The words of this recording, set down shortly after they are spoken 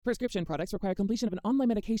Prescription products require completion of an online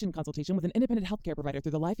medication consultation with an independent healthcare provider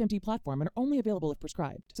through the LifeMD platform and are only available if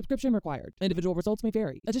prescribed. Subscription required. Individual results may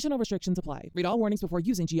vary. Additional restrictions apply. Read all warnings before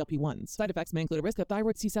using GLP-1s. Side effects may include a risk of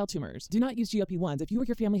thyroid C-cell tumors. Do not use GLP-1s if you or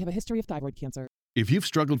your family have a history of thyroid cancer. If you've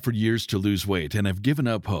struggled for years to lose weight and have given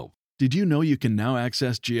up hope, did you know you can now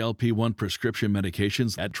access GLP-1 prescription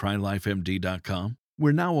medications at TryLifeMD.com?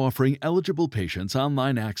 We're now offering eligible patients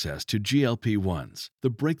online access to GLP-1s, the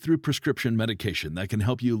breakthrough prescription medication that can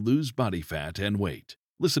help you lose body fat and weight.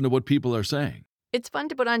 Listen to what people are saying. It's fun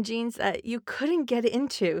to put on jeans that you couldn't get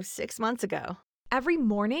into 6 months ago. Every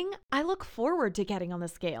morning, I look forward to getting on the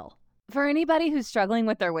scale. For anybody who's struggling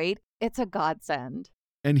with their weight, it's a godsend.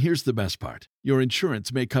 And here's the best part. Your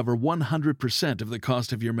insurance may cover 100% of the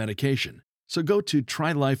cost of your medication. So go to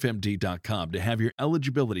TryLifeMD.com to have your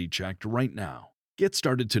eligibility checked right now. Get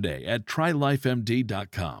started today at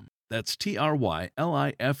TryLifeMD.com. That's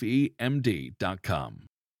TryLifeMD.com.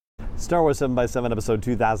 Star Wars 7x7, episode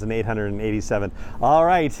 2887. All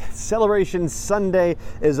right, Celebration Sunday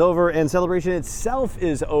is over and Celebration itself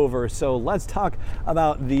is over. So let's talk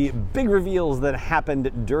about the big reveals that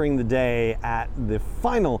happened during the day at the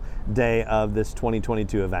final day of this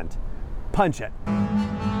 2022 event. Punch it.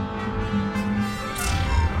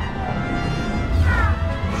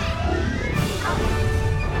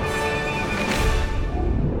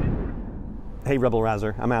 Hey Rebel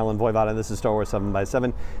Rouser, I'm Alan Voivod and this is Star Wars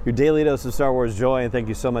 7x7, your daily dose of Star Wars joy, and thank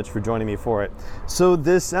you so much for joining me for it. So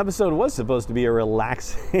this episode was supposed to be a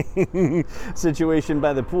relaxing situation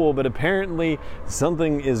by the pool, but apparently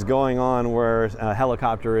something is going on where a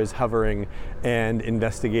helicopter is hovering and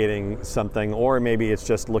investigating something, or maybe it's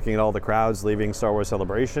just looking at all the crowds leaving Star Wars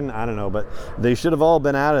Celebration. I don't know, but they should have all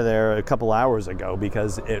been out of there a couple hours ago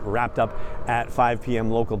because it wrapped up at 5 p.m.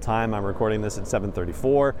 local time. I'm recording this at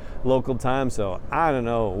 7:34 local time, so I don't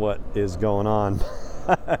know what is going on.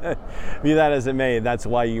 Be that as it may, that's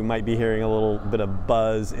why you might be hearing a little bit of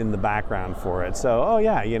buzz in the background for it. So, oh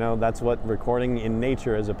yeah, you know, that's what recording in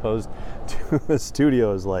nature as opposed to a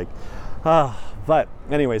studio is like. But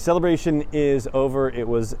anyway, Celebration is over. It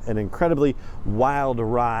was an incredibly wild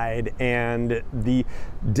ride, and the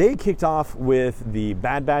day kicked off with the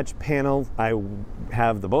Bad Batch panel. I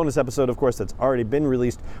have the bonus episode, of course, that's already been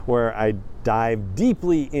released, where I dive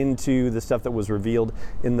deeply into the stuff that was revealed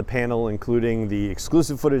in the panel, including the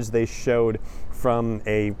exclusive footage they showed from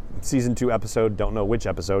a season 2 episode, don't know which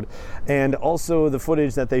episode, and also the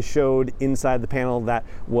footage that they showed inside the panel that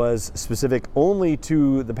was specific only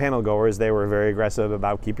to the panel goers. They were very aggressive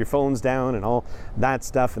about keep your phones down and all that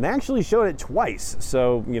stuff, and they actually showed it twice,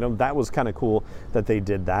 so you know that was kind of cool that they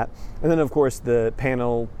did that. And then of course the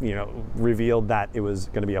panel, you know, revealed that it was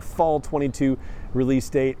going to be a fall 22 release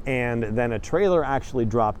date, and then a trailer actually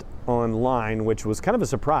dropped online, which was kind of a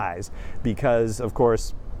surprise because of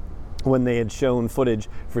course when they had shown footage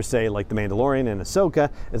for, say, like The Mandalorian and Ahsoka,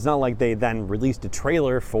 it's not like they then released a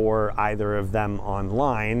trailer for either of them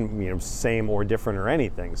online, you know, same or different or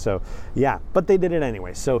anything. So, yeah, but they did it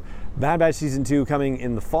anyway. So, Bad Batch Season 2 coming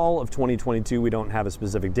in the fall of 2022. We don't have a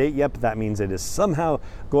specific date yet, but that means it is somehow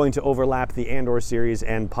going to overlap the Andor series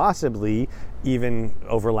and possibly even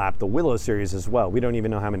overlap the Willow series as well. We don't even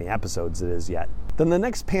know how many episodes it is yet. Then the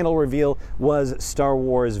next panel reveal was Star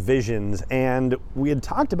Wars Visions, and we had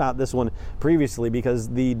talked about this one previously because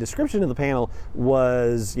the description of the panel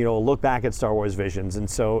was, you know, a look back at Star Wars Visions, and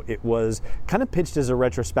so it was kind of pitched as a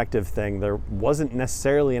retrospective thing. There wasn't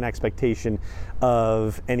necessarily an expectation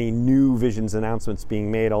of any new Visions announcements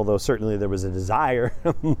being made, although certainly there was a desire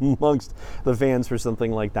amongst the fans for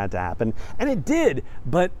something like that to happen. And it did,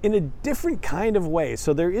 but in a different kind of way.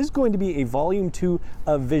 So there is going to be a volume 2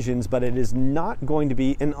 of Visions, but it is not going to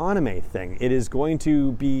be an anime thing. It is going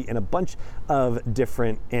to be in a bunch of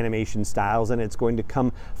different animation styles, and it's going to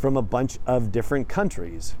come from a bunch of different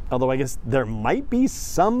countries. Although I guess there might be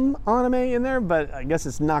some anime in there, but I guess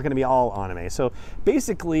it's not going to be all anime. So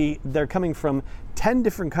basically, they're coming from 10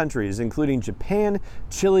 different countries, including Japan,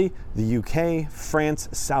 Chile, the UK, France,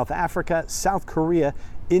 South Africa, South Korea,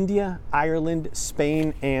 India, Ireland,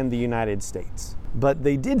 Spain, and the United States. But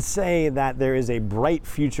they did say that there is a bright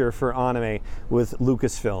future for anime with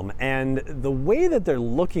Lucasfilm, and the way that they're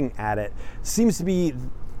looking at it seems to be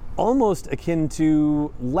almost akin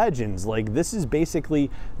to Legends. Like, this is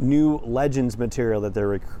basically new Legends material that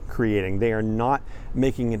they're creating. They are not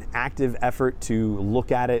making an active effort to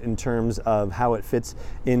look at it in terms of how it fits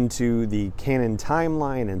into the canon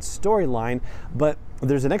timeline and storyline, but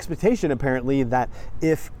there's an expectation apparently that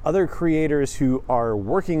if other creators who are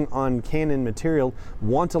working on canon material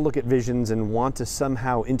want to look at Visions and want to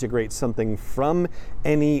somehow integrate something from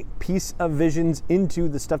any piece of Visions into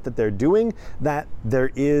the stuff that they're doing, that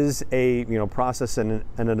there is a process and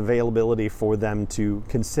an availability for them to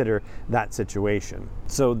consider that situation.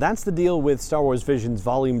 So that's the deal with Star Wars Visions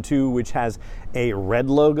Volume 2, which has a red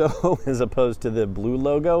logo as opposed to the blue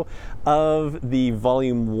logo of the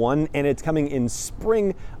Volume 1, and it's coming in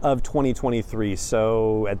spring of 2023,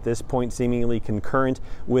 so at this point seemingly concurrent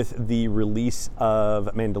with the release of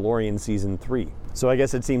Mandalorian Season 3. So I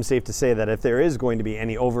guess it seems safe to say that if there is going to be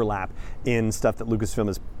any overlap in stuff that Lucasfilm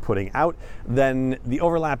is putting out, then the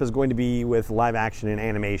overlap is going to be with live action and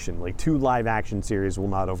animation. Like 2 live action series will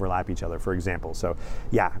not overlap each other, for example. So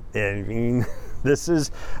yeah, I mean, this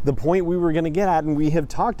is the point we were going to get at, and we have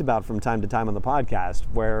talked about from time to time on the podcast,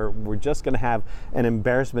 where we're just going to have an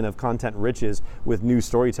embarrassment of content riches with new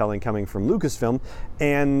storytelling coming from Lucasfilm,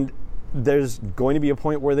 and there's going to be a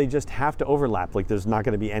point where they just have to overlap. Like, there's not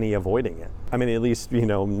going to be any avoiding it. I mean, at least,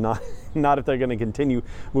 not if they're going to continue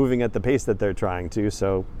moving at the pace that they're trying to.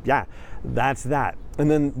 So yeah, that's that. And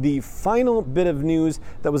then the final bit of news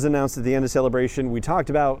that was announced at the end of Celebration, we talked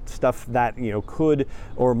about stuff that, could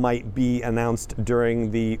or might be announced during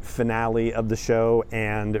the finale of the show.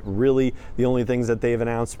 And really the only things that they've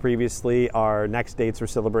announced previously are next dates for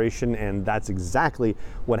Celebration. And that's exactly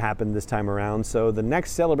what happened this time around. So the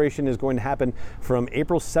next Celebration is going to happen from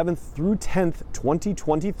April 7th through 10th,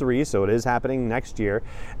 2023. So it is happening next year.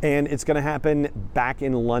 And it's going to happen back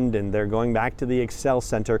in London. They're going back to the Excel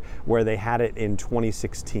Center where they had it in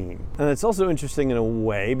 2016. And it's also interesting in a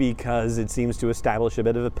way because it seems to establish a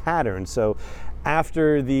bit of a pattern. So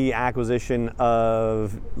after the acquisition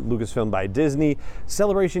of Lucasfilm by Disney,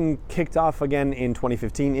 Celebration kicked off again in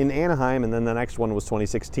 2015 in Anaheim, and then the next one was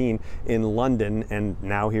 2016 in London, and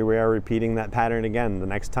now here we are repeating that pattern again. The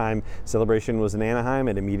next time Celebration was in Anaheim,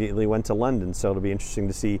 it immediately went to London, so it'll be interesting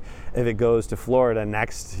to see if it goes to Florida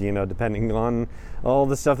next, depending on all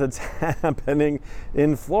the stuff that's happening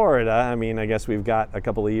in Florida. I mean, I guess we've got a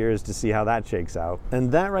couple of years to see how that shakes out.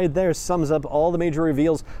 And that right there sums up all the major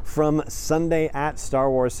reveals from Sunday at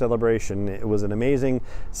Star Wars Celebration. It was an amazing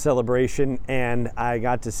celebration, and I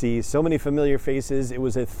got to see so many familiar faces. It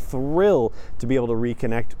was a thrill to be able to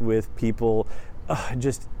reconnect with people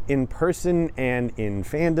just in person and in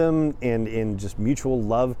fandom and in just mutual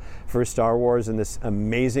love for Star Wars and this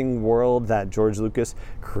amazing world that George Lucas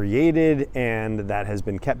created and that has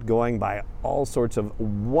been kept going by all sorts of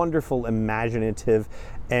wonderful, imaginative,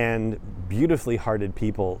 and beautifully hearted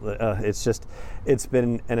people. It's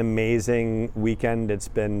been an amazing weekend. It's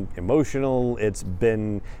been emotional. It's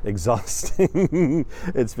been exhausting.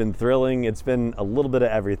 It's been thrilling. It's been a little bit of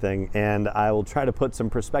everything. And I will try to put some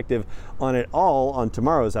perspective on it all on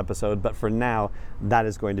tomorrow's episode. But for now, that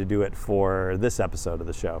is going to do it for this episode of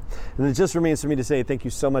the show. And it just remains for me to say thank you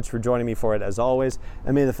so much for joining me for it as always.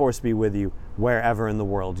 And may the Force be with you wherever in the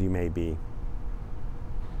world you may be.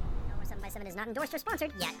 Is not endorsed or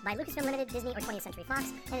sponsored yet by Lucasfilm Limited, Disney, or 20th Century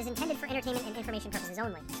Fox, and is intended for entertainment and information purposes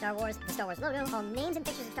only. Star Wars, the Star Wars logo, all names and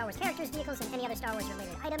pictures of Star Wars characters, vehicles, and any other Star Wars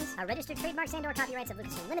related items are registered trademarks and/or copyrights of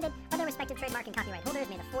Lucasfilm Limited, or their respective trademark and copyright holders.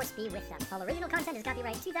 May the Force be with them. All original content is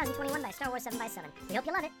copyright 2021 by Star Wars 7x7. We hope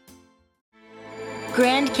you love it.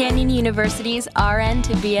 Grand Canyon University's RN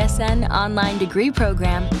to BSN online degree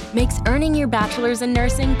program makes earning your bachelor's in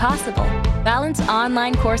nursing possible. Balance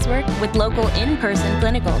online coursework with local in-person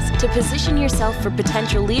clinicals to position yourself for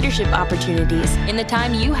potential leadership opportunities in the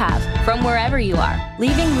time you have from wherever you are,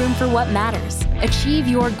 leaving room for what matters. Achieve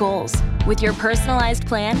your goals with your personalized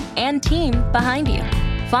plan and team behind you.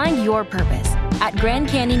 Find your purpose at Grand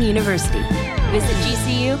Canyon University. Visit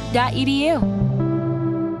gcu.edu.